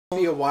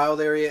a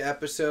wild area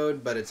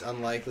episode, but it's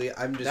unlikely.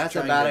 I'm just. That's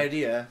a bad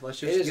idea. Let's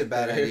just. It is a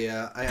bad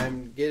idea.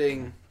 I'm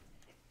getting.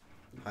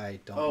 I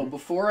don't. Oh,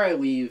 before I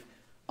leave,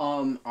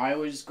 I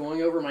was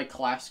going over my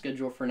class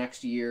schedule for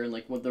next year and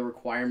like what the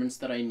requirements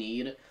that I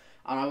need.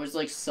 And I was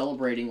like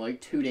celebrating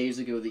like 2 days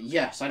ago that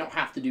yes, I don't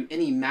have to do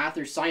any math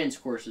or science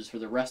courses for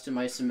the rest of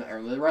my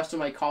or the rest of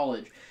my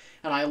college.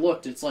 And I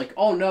looked, it's like,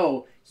 oh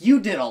no, you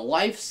did a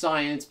life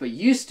science, but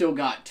you still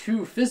got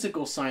 2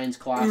 physical science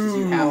classes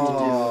you have to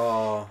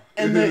do.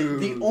 And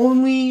the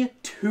only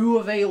 2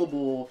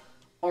 available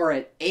are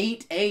at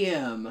 8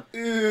 a.m.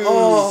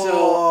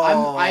 So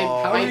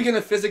how are you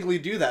gonna physically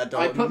do that,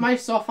 Dalton? I put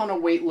myself on a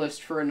wait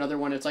list for another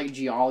one. It's like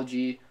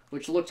geology,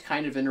 which looked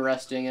kind of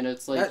interesting, and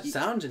it's like that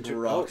sounds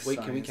interesting. Oh, wait,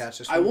 can we catch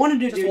this one? I wanted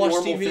to Just do watch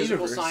normal Steven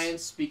physical Universe.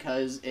 science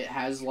because it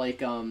has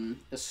like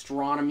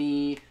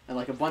astronomy and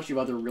like a bunch of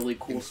other really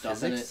cool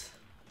stuff in it.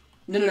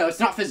 No, it's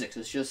not physics.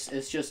 It's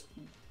just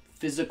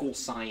physical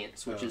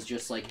science, which is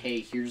just like, hey,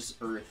 here's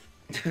Earth.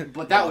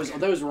 But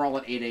those were all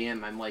at 8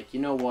 a.m. I'm like, you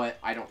know what?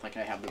 I don't think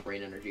I have the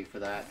brain energy for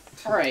that.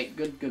 All right,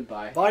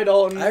 goodbye. Bye,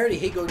 Dalton. I already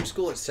hate going to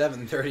school at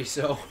 7:30,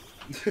 so.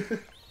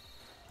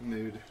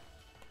 Mood.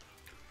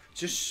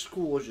 Just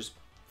school is just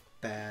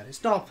bad.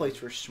 It's not a place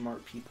for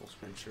smart people,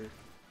 Spencer.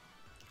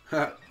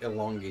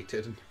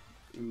 Elongated.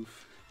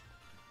 Oof.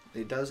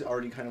 It does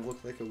already kind of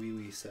look like a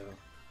wee-wee, so.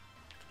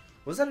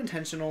 Was that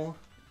intentional?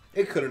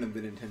 It couldn't have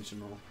been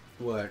intentional.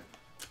 What?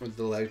 With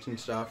the legs and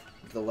stuff?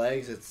 The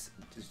legs, it's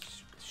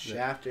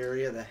shaft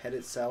area, the head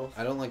itself.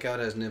 I don't like how it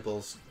has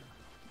nipples.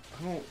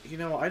 I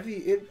don't, I'd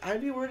be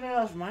weirded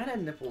out if mine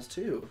had nipples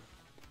too.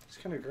 It's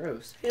kind of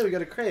gross. Hey, we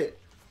got a crit.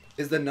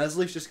 Is the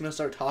Nuzleaf just gonna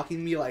start talking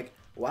to me like,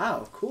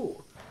 wow,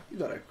 cool, you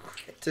got a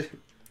crit?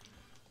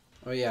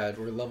 Oh yeah,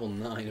 we're level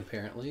 9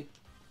 apparently.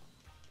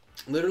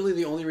 Literally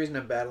the only reason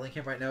I'm battling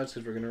him right now is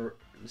because we're gonna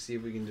see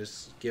if we can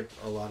just skip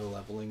a lot of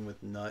leveling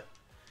with Nut.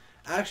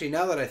 Actually,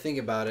 now that I think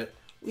about it,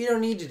 we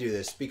don't need to do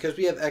this because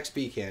we have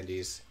XP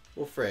candies.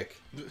 Well, frick.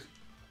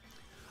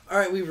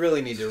 Alright, we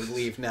really need to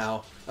leave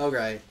now.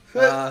 Alright.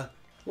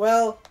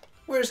 Well,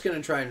 we're just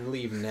gonna try and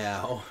leave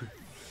now.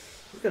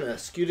 We're gonna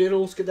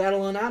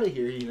skedaddle on out of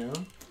here,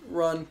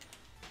 Run.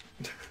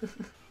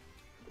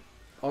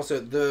 Also,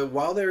 the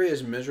wild area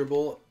is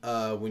miserable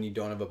when you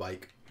don't have a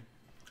bike.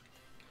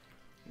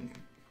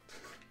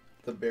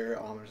 The bear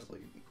honestly.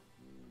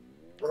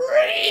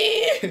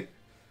 Did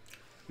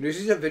you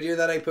see that video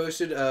that I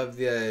posted of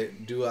the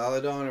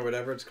Dualodon or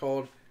whatever it's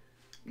called?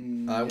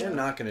 Yeah. We're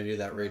not going to do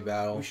that raid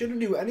battle. We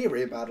shouldn't do any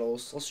raid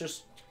battles. Let's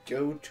just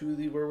go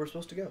to where we're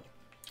supposed to go.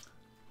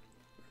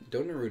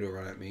 Don't Naruto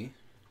run at me.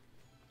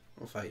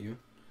 I'll fight you.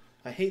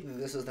 I hate that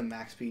this is the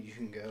max speed you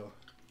can go.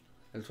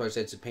 That's why I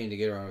said it's a pain to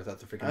get around without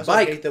the freaking I also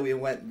bike. hate that we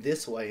went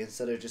this way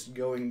instead of just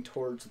going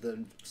towards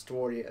the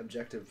story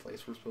objective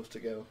place we're supposed to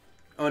go.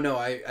 Oh no,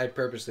 I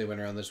purposely went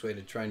around this way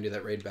to try and do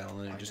that raid battle,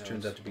 and it I just know,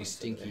 turns out to be I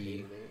said that I stinky,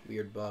 hated it.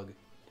 weird bug.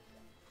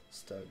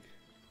 Stug.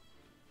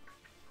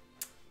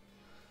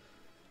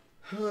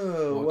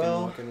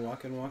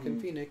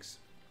 Walking, Phoenix.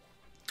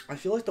 I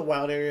feel like the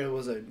wild area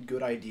was a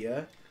good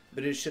idea,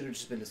 but it should have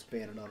just been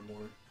expanded on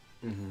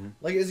more. Mm-hmm.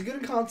 Like, it's a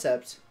good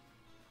concept,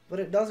 but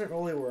it doesn't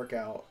really work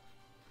out.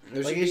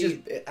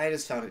 I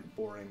just found it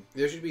boring.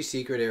 There should be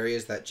secret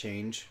areas that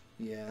change.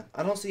 Yeah,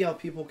 I don't see how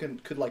people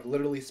could like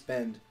literally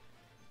spend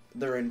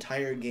their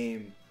entire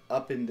game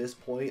up in this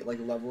point, like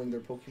leveling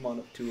their Pokemon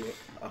up to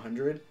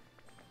 100,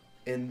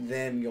 and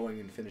then going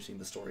and finishing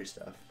the story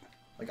stuff.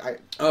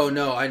 Oh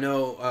no, I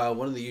know.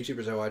 One of the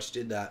YouTubers I watched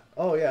did that.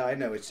 Oh yeah, I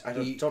know. I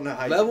don't know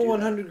how. Level you do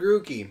 100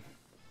 Grookey.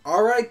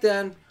 All right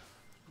then.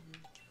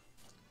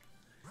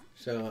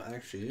 So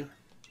actually,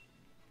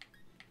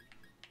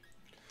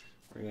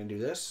 we're gonna do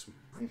this,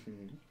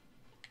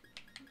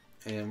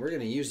 and we're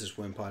gonna use this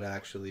Wimpod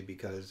actually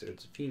because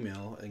it's a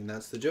female, and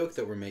that's the joke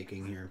that we're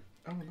making here.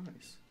 Oh,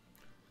 nice.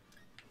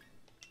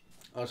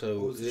 Also,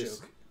 what was the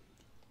joke?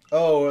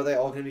 Oh, are they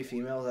all gonna be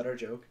female? Is that our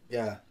joke?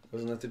 Yeah,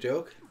 wasn't that the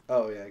joke?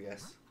 Oh yeah, I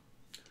guess.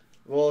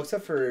 Well,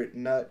 except for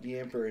Nut,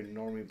 Yamper, and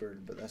Normie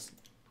Bird, but that's.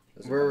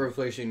 We're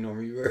replacing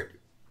Normie Bird.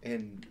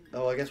 And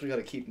I guess we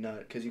gotta keep Nut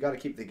because you gotta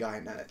keep the guy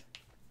Nut.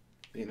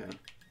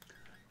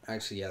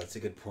 Actually, yeah, that's a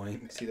good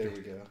point. See, there we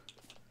go.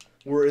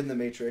 We're in the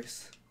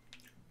Matrix.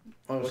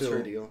 What's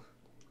her deal?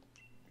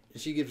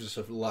 She gives us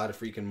a lot of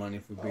freaking money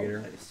if we beat her.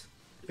 Nice.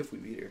 If we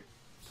beat her.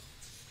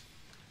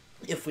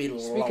 If we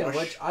Speaking of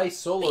which, I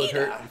soloed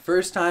her.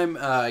 First time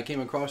I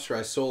came across her,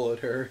 I soloed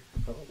her.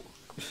 Oh.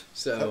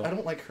 So I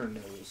don't like her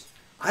nose.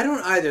 I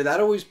don't either. That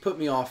always put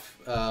me off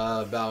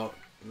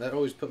That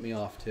always put me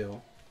off,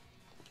 too.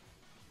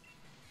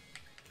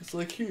 It's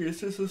like, here,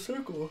 it's just a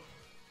circle.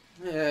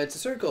 Yeah, it's a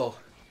circle.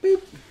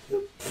 Boop.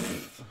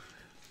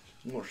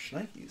 More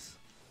shnikes.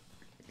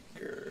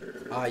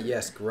 Ah,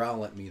 yes,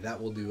 growl at me.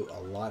 That will do a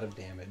lot of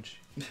damage.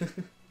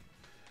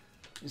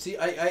 You see,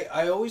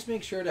 I always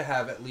make sure to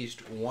have at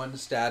least one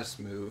status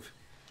move.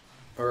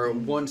 Or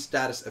one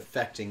status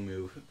affecting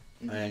move.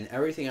 And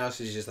everything else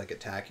is just like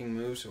attacking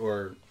moves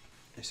or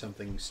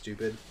something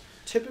stupid.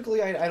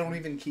 typically I don't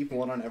even keep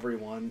one on every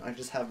one. I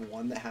just have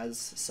one that has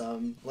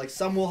some. Like,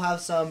 some will have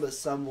some, but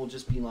some will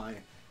just be my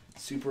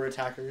super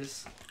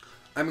attackers.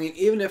 I mean,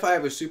 even if I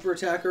have a super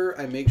attacker,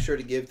 I make sure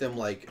to give them,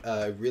 like,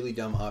 a really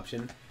dumb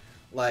option.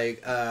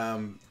 Like,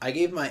 I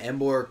gave my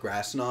Embor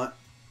Grass Knot,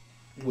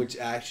 which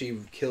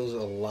actually kills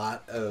a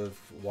lot of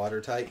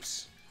water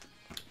types.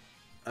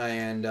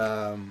 And,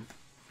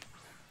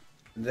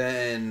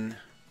 then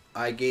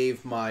I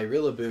gave my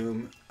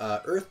Rillaboom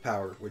Earth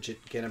Power, which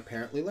it can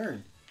apparently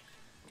learn.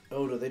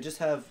 Oh, do they just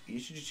have... You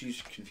should just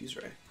use Confuse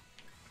Ray.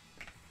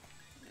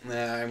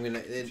 Nah, I'm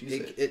gonna...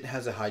 It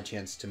has a high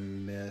chance to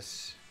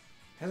miss.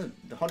 It has a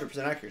 100%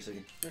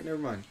 accuracy. Never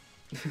mind.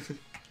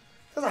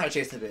 Has a high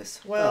chance to miss.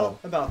 Well,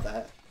 about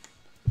that.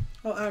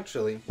 Oh,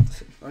 actually,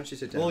 why don't you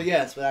sit down? Well,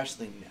 yes, but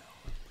actually, no.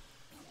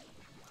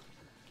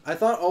 I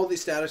thought all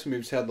these status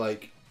moves had,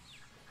 like,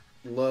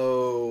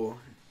 low...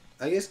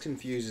 I guess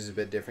Confuse is a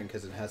bit different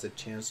because it has a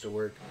chance to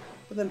work.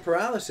 But then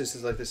Paralysis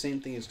is like the same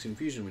thing as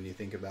Confusion when you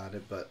think about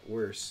it, but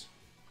worse.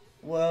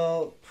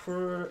 Well,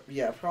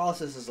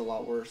 Paralysis is a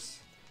lot worse.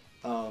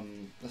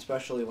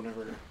 Especially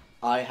whenever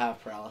I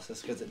have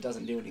Paralysis because it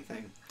doesn't do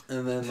anything.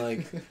 And then,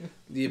 like,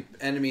 the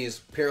enemy is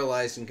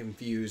paralyzed and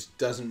confused.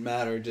 Doesn't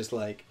matter, just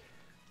like...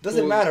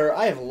 Doesn't matter,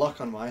 I have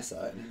luck on my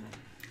side.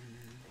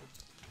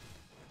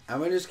 I'm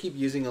going to just keep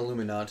using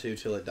Illuminatu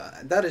till it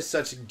dies. That is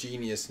such a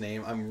genius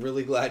name. I'm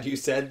really glad you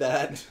said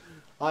that.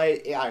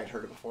 I had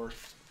heard it before.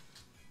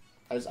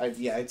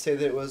 I'd say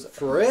that it was...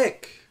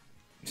 Frick!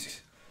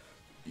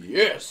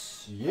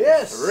 Yes!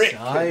 Yes! Frick!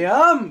 I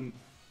am!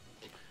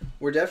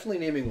 We're definitely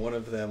naming one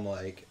of them,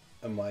 like,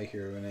 a My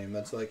Hero name.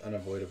 That's, like,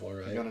 unavoidable,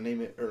 right? I'm gonna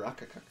name it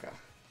Urakakaka.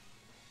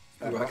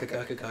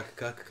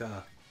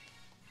 Urakakakakakaka.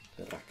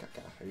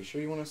 Are you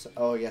sure you want to say...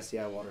 Oh, yes,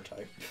 yeah, water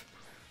type.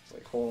 It's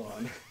like, hold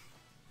on.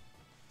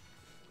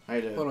 I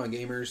had to... Hold on,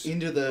 gamers.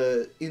 Into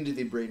the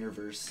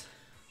Brainerverse.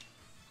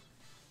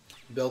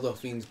 Belle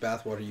Delphine's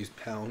bathwater use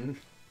pound.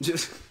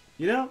 Just...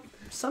 You know,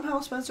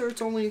 somehow, Spencer,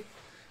 it's only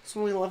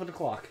 11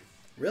 o'clock.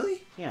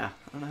 Really? Yeah,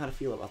 I don't know how to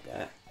feel about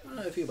that. I don't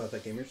know how I feel about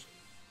that, gamers.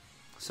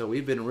 So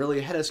we've been really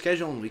ahead of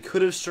schedule and we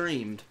could have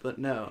streamed, but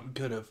no.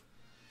 Could have.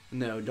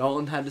 No,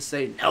 Dalton had to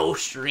say no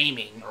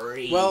streaming.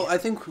 Well, I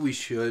think we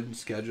should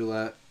schedule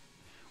that.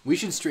 We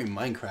should stream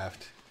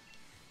Minecraft.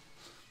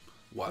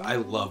 Wow, I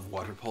love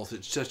Water Pulse.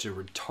 It's such a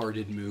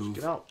retarded move.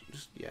 Get out.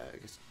 I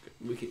guess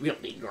we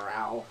don't need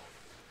growl.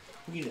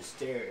 We can just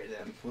stare at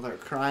them with our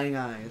crying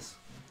eyes.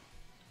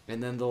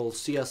 And then they'll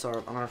see us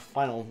on our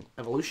final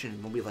evolution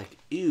and they'll be like,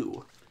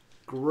 ew,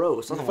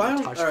 gross. I don't want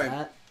to touch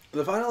that.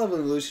 The final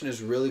evolution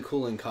is really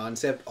cool in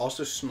concept.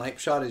 Also, Snipe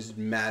Shot is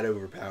mad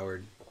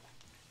overpowered.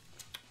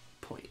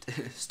 Point.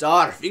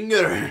 Star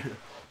Finger.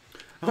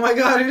 Oh my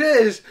god, it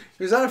is!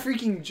 Was that a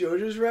freaking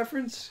JoJo's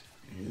reference?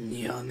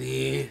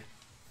 Yummy.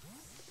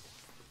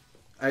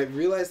 I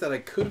realized that I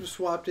could have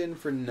swapped in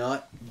for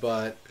Nut,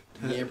 but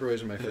the Emperor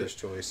was my first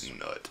choice.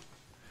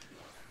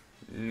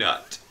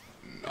 Nut.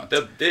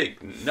 The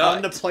big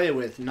nut. Fun to play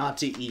with, not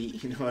to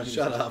eat. You know what I mean?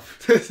 Shut up.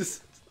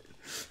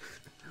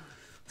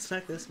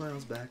 Snack this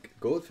smiles back.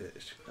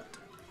 Goldfish.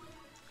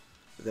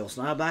 They'll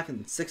smile back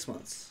in 6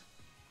 months.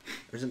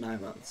 Or is it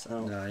 9 months? I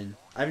don't know. 9.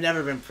 I've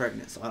never been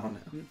pregnant, so I don't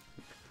know.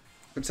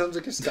 It sounds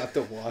like a stop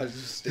the watch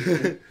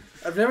statement.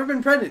 I've never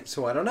been pregnant,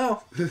 so I don't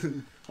know.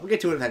 I'll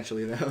get to it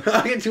eventually, though.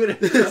 I'll get to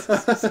it.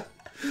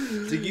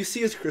 Did you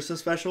see his Christmas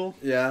special?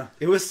 Yeah.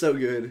 It was so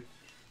good.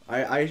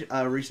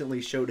 I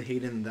recently showed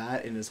Hayden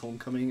that in his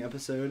homecoming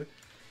episode,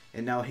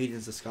 and now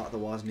Hayden's the Scott the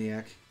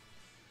Wozniak.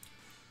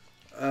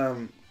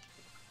 Let's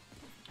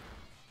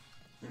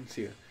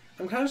see.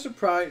 I'm kind of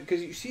surprised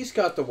because you see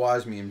Scott the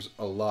Woz memes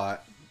a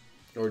lot,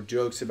 or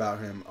jokes about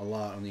him a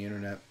lot on the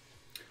internet.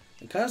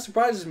 It kind of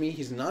surprises me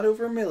he's not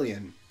over 1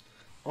 million.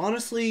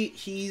 Honestly,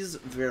 he's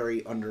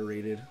very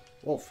underrated.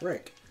 Well,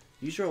 frick.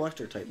 Use your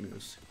electric type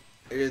moves.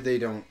 They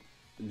don't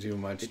do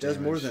much. It does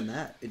more than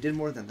that. It did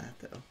more than that,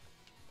 though.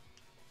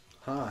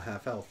 Ha,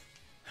 half health.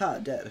 Ha,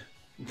 dead.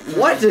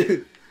 What?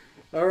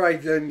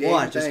 Alright then, game,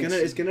 Watch, thanks.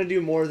 it's gonna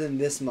do more than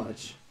this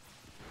much.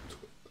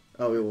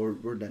 Oh,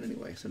 we're done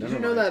anyway. So did you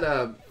know that?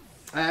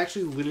 I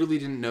actually literally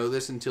didn't know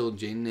this until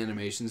Jaden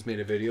Animations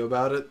made a video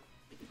about it.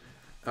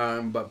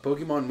 But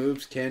Pokemon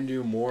moves can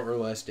do more or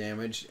less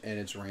damage, and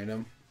it's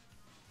random.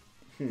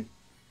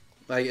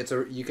 Like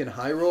you can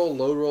high roll,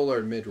 low roll,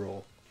 or mid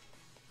roll.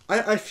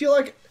 I feel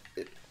like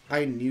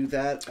I knew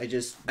that. I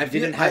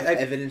didn't have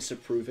evidence to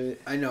prove it.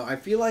 I know. I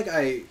feel like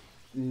I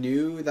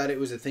knew that it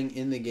was a thing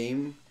in the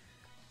game,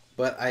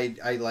 but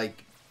I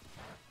like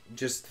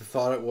just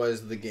thought it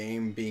was the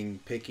game being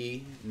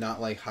picky,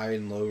 not like high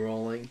and low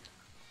rolling.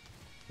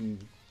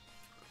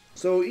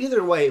 So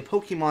either way,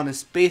 Pokemon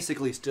is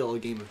basically still a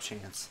game of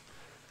chance,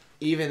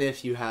 even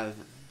if you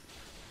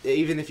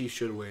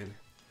should win.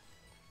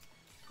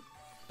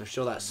 There's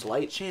still that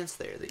slight chance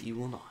there that you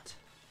will not.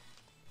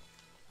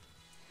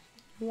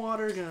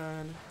 Water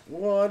gun.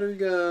 Water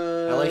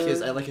gun.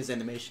 I like his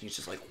animation. He's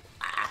just like,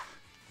 ah,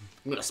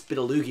 I'm gonna spit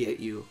a loogie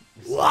at you.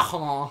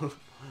 Quaxon.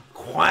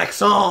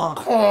 Quaxon.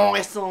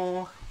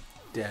 Quaxon.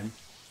 Dead.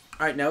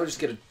 Alright, now we'll just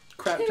get a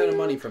crap ton of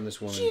money from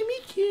this woman. Jimmy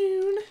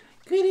Coon.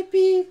 Could it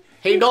be?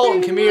 Hey,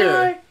 Dalton, come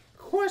here.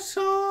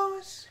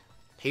 Croissants.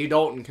 Hey,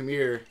 Dalton, come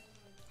here.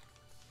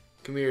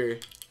 Come here.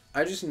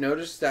 I just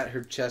noticed that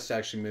her chest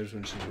actually moves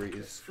when she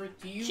breathes.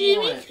 Frick do you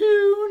Jimmy want?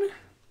 Coon.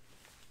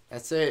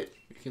 That's it.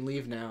 You can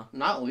leave now. I'm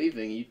not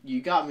leaving.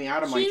 You got me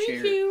out of my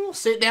chair. Coon.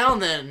 Sit down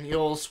then, you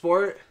old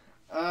sport.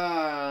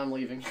 I'm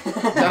leaving.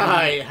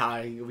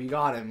 Hi. We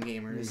got him,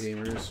 gamers.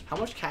 Gamers. How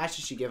much cash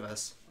did she give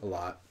us? A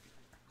lot.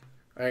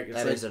 Alright, it's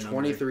That like is a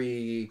number.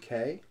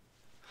 23K.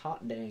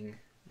 Hot dang.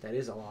 That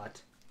is a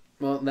lot.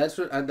 Well, that's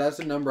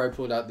the number I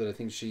pulled out that I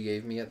think she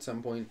gave me at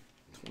some point.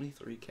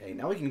 23K.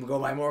 Now we can go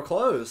buy more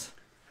clothes.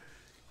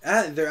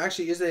 There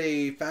actually is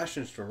a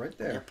fashion store right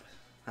there. Yep.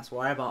 That's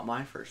where I bought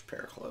my first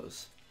pair of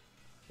clothes.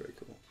 Very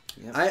cool.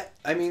 Yep.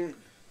 I mean,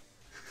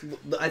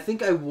 I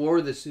think I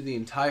wore this through the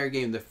entire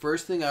game. The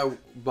first thing I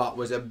bought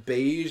was a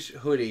beige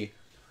hoodie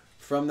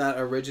from that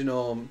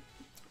original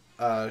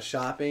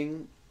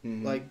shopping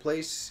like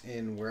place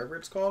in wherever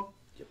it's called.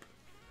 Yep.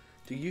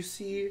 Do you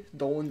see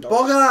Dolan Dark's...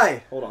 Ball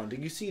guy! Hold on.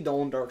 Did you see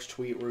Dolan Dark's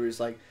tweet where he was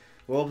like,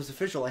 well, it was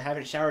official. I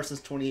haven't showered since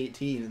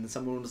 2018. And then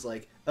someone was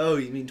like, oh,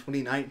 you mean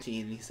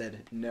 2019? And he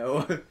said,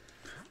 no.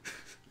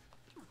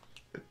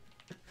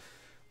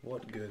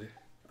 What good?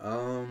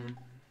 What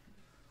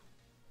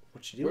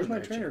you doing Where's my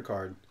there, trainer Jim?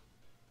 card?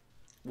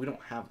 We don't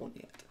have one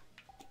yet.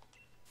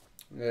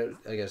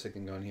 I guess I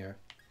can go in here.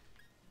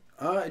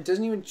 It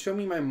doesn't even show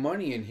me my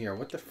money in here.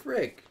 What the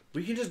frick?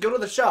 We can just go to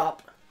the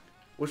shop,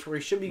 which we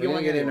should be We're going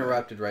gonna get anyway.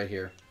 interrupted right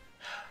here.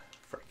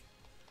 Frick.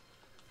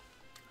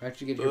 I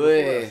actually get here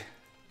Oi.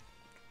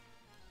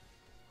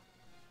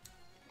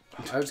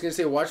 before. I was gonna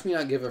say, watch me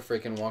not give a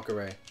frick and walk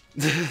away.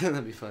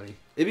 That'd be funny.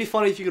 It'd be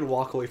funny if you could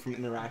walk away from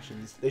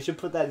interactions. They should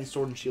put that in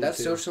Sword and Shield That's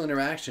too. social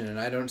interaction, and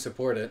I don't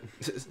support it.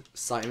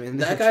 Simon.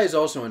 That guy is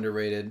also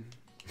underrated.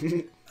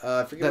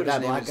 I forget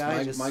that what black his name guy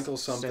is. just Michael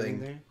standing something.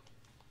 there?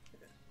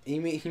 He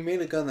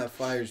made a gun that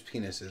fires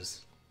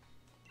penises.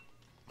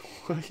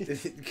 What?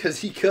 Because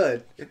he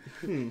could.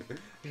 Hmm.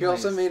 He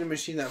also Nice. made a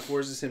machine that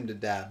forces him to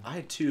dab.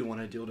 I too want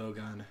a dildo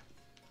gun.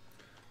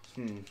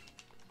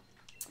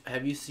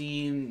 Have you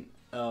seen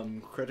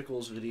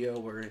Critical's video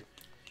where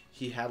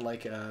he had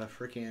like a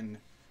freaking...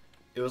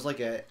 It was like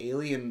a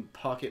alien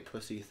pocket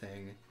pussy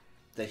thing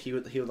that he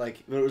would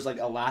like... It was like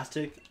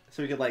elastic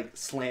so he could like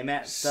slam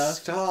at stuff.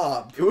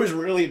 Stop. It was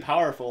really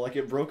powerful. Like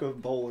it broke a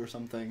bowl or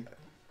something.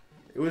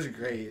 It was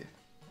great.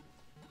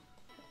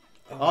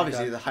 Oh my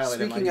Obviously, God. the highlight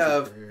Speaking of my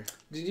of, career.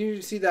 did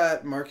you see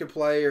that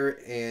Markiplier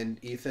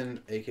and Ethan,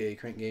 aka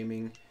Crank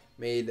Gaming,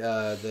 made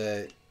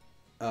the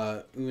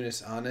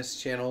Unis Honest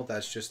channel?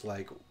 That's just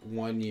like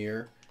 1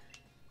 year,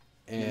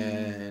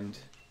 and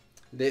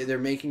they're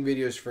making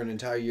videos for an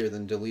entire year,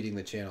 then deleting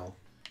the channel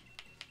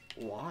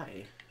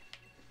Why?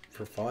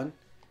 for fun.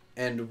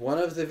 And one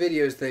of the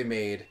videos they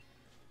made,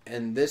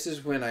 and this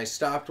is when I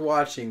stopped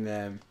watching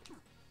them,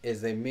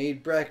 is they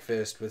made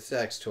breakfast with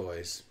sex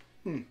toys.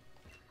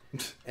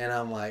 And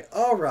I'm like,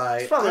 all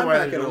right, probably I'm why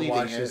not they're going to deleting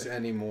watch this it.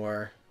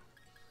 anymore.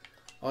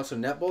 Also,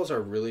 netballs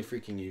are really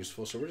freaking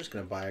useful, so we're just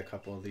going to buy a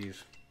couple of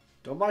these.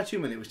 Don't buy too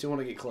many. We still want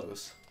to get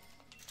close.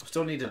 We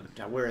still need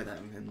to wear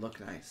them and look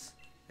nice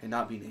and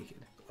not be naked.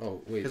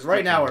 Oh, wait. Because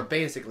right now we're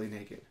basically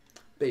naked.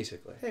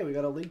 Basically. Hey, we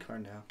got a league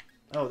card now.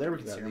 Oh, there we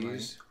can Got see our money.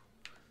 these.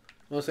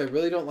 Also, I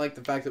really don't like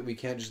the fact that we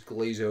can't just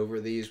glaze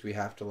over these. We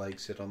have to, like,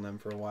 sit on them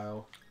for a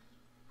while.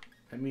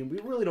 I mean, we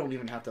really don't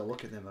even have to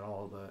look at them at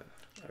all, but...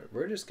 Alright,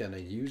 we're just going to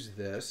use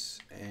this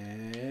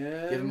and...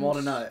 Give them all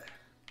to nut.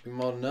 Give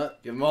them all to nut.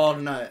 Give them all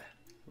to nut.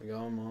 We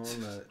got them all to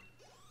nut.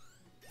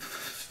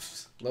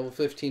 Level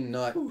 15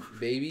 nut,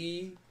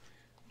 baby.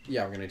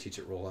 Yeah, we're going to teach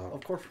it roll out.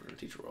 Of course we're going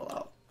to teach roll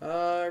out.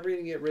 We're going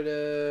to get rid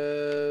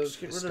of...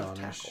 Just get rid of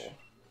Astonish. tackle.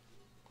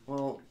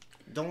 Well,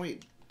 don't we...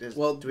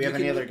 Well, do we you have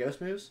any can- other ghost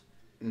moves?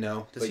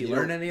 No. Does but he you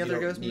learn don't- any you other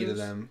don't ghost need moves?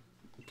 them.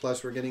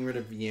 Plus, we're getting rid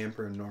of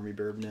Yamper and Normie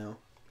Burb now.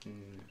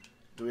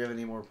 Do we have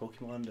any more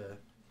Pokemon to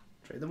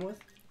trade them with?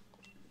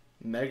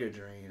 Mega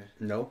Drain.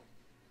 No.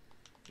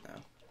 No.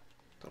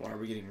 Then why are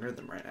we getting rid of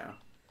them right now?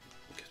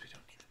 Because we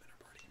don't need them in our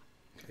party.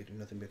 They do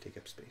nothing but take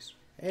up space.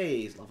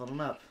 Hey, he's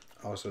leveling up.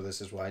 Also, this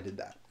is why I did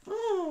that.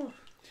 Oh,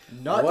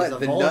 nut What? is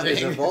The evolving. nut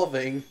is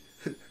evolving.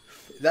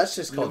 That's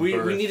just called we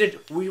birth. needed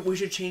we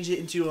should change it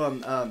into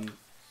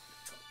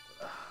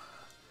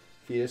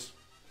Fetus.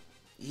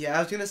 yeah, I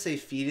was gonna say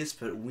fetus,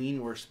 but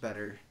ween works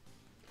better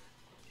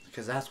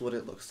because that's what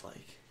it looks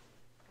like.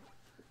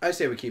 I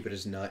say we keep it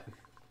as nut.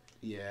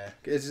 Yeah.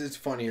 It's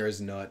funnier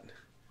as nut.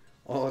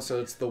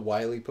 Also, it's the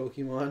wily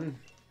Pokemon.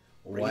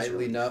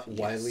 Wily nut, yes.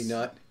 wily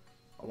nut.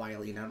 A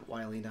wily nut,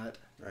 wily nut.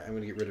 Alright, I'm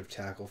gonna get rid of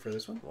tackle for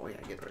this one. Oh yeah,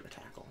 get rid of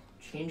tackle.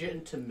 Change it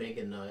into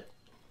Mega Nut.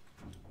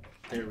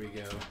 There we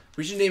go.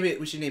 We should name it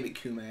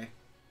Kume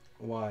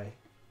Why?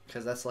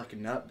 because that's like a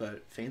nut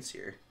but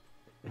fancier.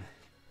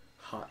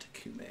 Hot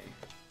Kume.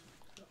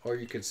 Or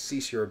you could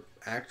cease your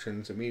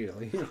actions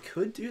immediately. You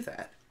could do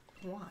that.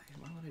 Why?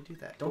 Why would I do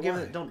that? Don't Why?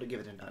 give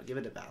it a nut. Give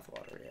it a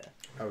bathwater. Yeah.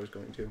 I was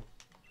going to.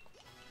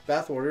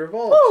 Bathwater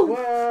evolves. Woo!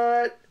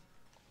 What?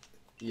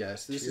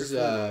 Yes, this Cheer is for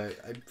luck.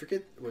 I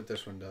forget what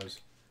this one does.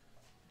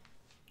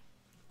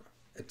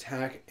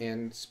 Attack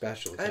and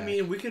special attack. I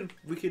mean, we could,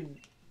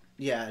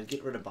 yeah,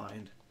 get rid of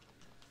bind.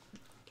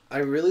 I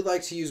really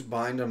like to use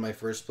bind on my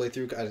first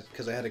playthrough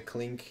because I had a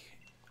clink,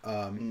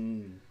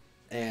 and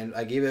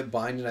I gave it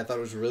bind, and I thought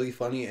it was really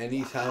funny.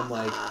 Anytime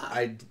like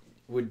I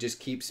would just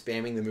keep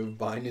spamming the move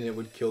bind, and it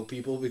would kill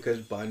people because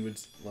bind would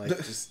like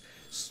just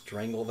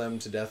strangle them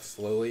to death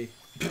slowly.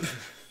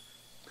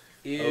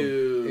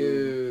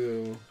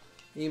 Ew.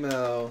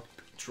 Emo.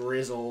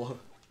 Drizzle.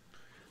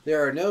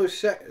 There are no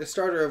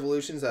starter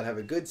evolutions that have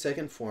a good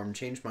second form.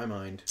 Changed my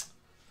mind.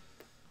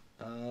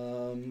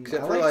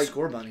 Except I for like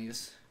score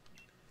bunnies.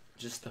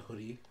 Just the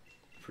hoodie.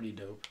 Pretty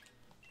dope.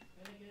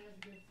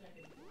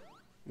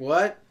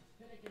 What?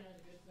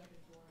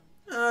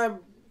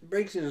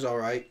 Breakson is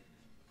alright.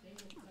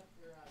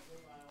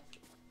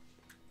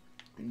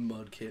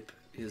 Mudkip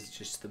is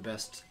just the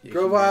best.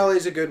 Grovyle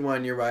is a good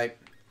one, you're right.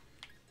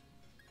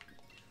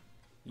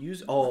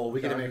 Use. Oh,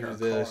 we gotta make our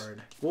this.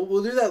 card.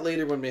 We'll do that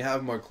later when we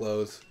have more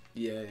clothes.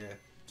 Yeah.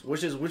 So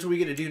which are we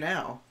gonna do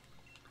now?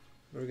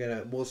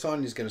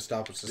 Sonya's gonna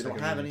stop us. We don't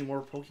have any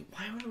more Pokemon.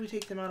 Why would we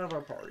take them out of our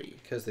party?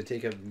 Because they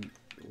take up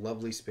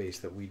lovely space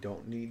that we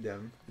don't need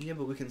them. Yeah,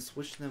 but we can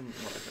switch them.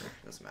 Whatever.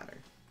 Doesn't matter.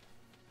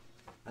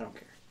 I don't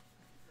care.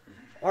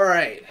 All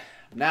right.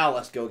 Now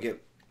let's go get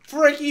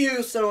Frankie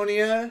you,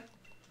 Sonia.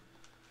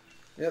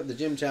 Yep, the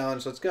gym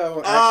challenge. Let's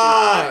go.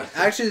 Ah!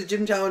 Actually, the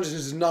gym challenge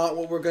is not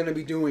what we're going to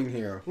be doing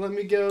here. Let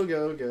me go.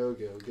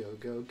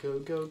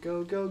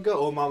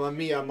 Oh, Mamma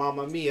Mia,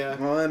 Mamma Mia.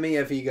 Mamma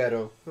mia,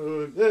 Figaro.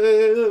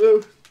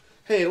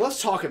 Hey,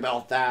 let's talk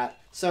about that.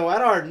 So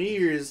at our New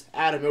Year's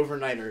Adam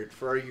overnighter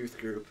for our youth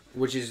group,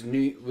 which is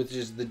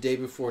the day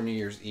before New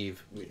Year's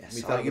Eve. Yes,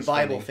 We all thought it you was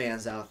Bible funny.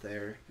 fans out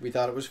there. We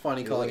thought it was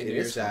funny calling it New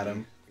Year's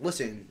Adam.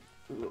 Listen,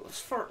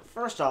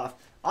 first off,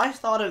 I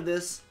thought of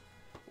this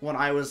when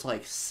I was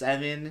like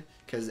 7,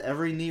 because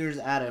every New Year's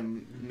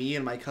Adam, me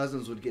and my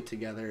cousins would get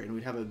together and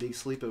we'd have a big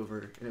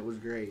sleepover, and it was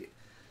great.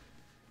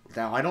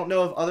 Now, I don't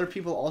know if other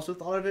people also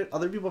thought of it.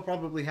 Other people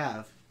probably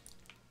have.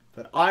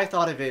 But I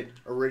thought of it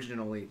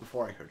originally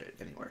before I heard it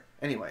anywhere.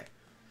 Anyway.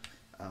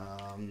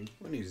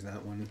 We'll use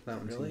that one. That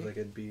one Really? seems like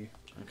it'd be...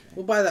 Okay.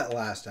 We'll buy that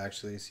last,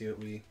 actually. See what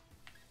we...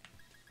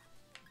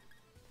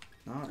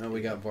 Not Oh,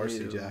 we got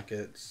varsity ew.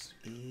 jackets.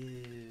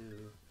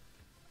 Ew.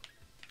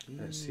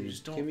 Let's Ew, see.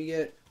 just don't- Can we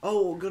get...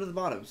 Oh, we'll go to the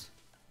bottoms.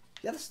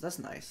 Yeah, that's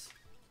nice.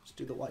 Let's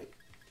do the white.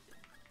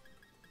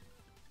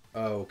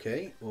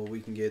 Okay. Well, we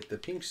can get the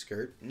pink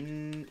skirt.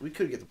 We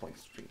could get the pink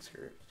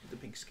skirt. The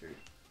pink skirt.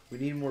 We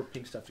need more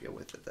pink stuff to go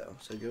with it, though.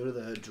 So go to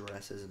the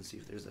dresses and see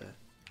if there's a...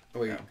 Oh,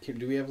 wait. No.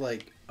 Do we have,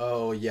 like...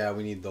 Oh, yeah,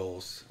 we need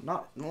those.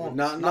 Not Not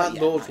yet,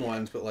 those not yet.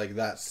 ones, but, like,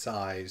 that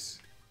size.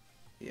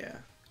 Yeah.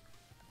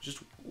 Just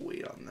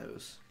wait on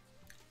those.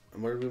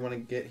 And what do we want to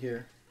get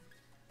here?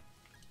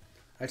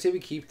 I'd say we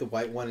keep the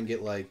white one and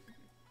get, like...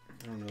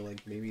 I don't know,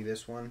 like, maybe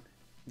this one.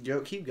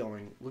 Yo, keep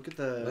going. Look at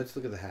the... Let's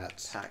look at the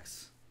hats.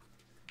 packs.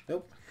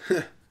 Nope.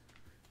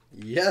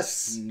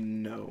 Yes!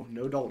 No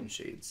Dalton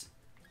shades.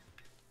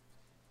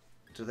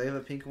 Do they have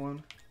a pink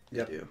one?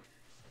 Yep. They do.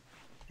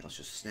 Let's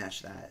just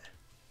snatch that.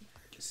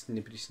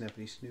 Snippity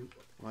snappity snoop.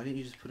 Why didn't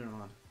you just put it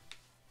on?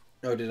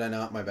 Oh, did I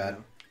not? My bad.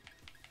 No.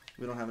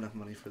 We don't have enough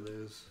money for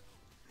those.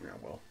 Yeah,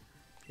 well.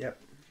 Yep.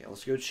 Okay,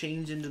 let's go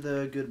change into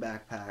the good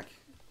backpack.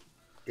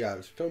 Yeah,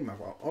 it's totally my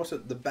fault. Also,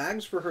 the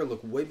bags for her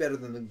look way better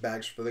than the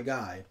bags for the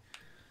guy.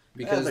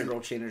 Because Because the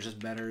girl chainer's just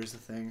better is the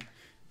thing.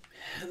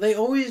 they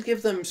always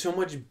give them so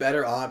much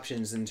better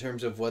options in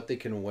terms of what they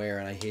can wear,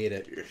 and I hate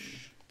it.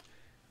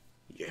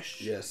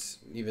 Yes. Yes,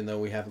 even though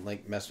we haven't,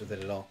 like, messed with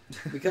it at all.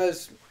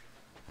 Because,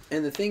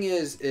 and the thing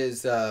is,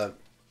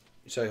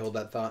 should I hold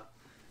that thought?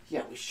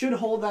 Yeah, we should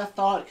hold that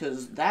thought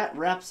because that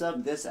wraps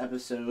up this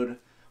episode.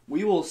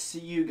 We will see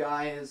you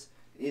guys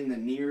in the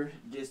near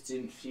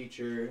distant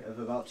future of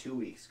about 2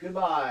 weeks.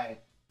 Goodbye.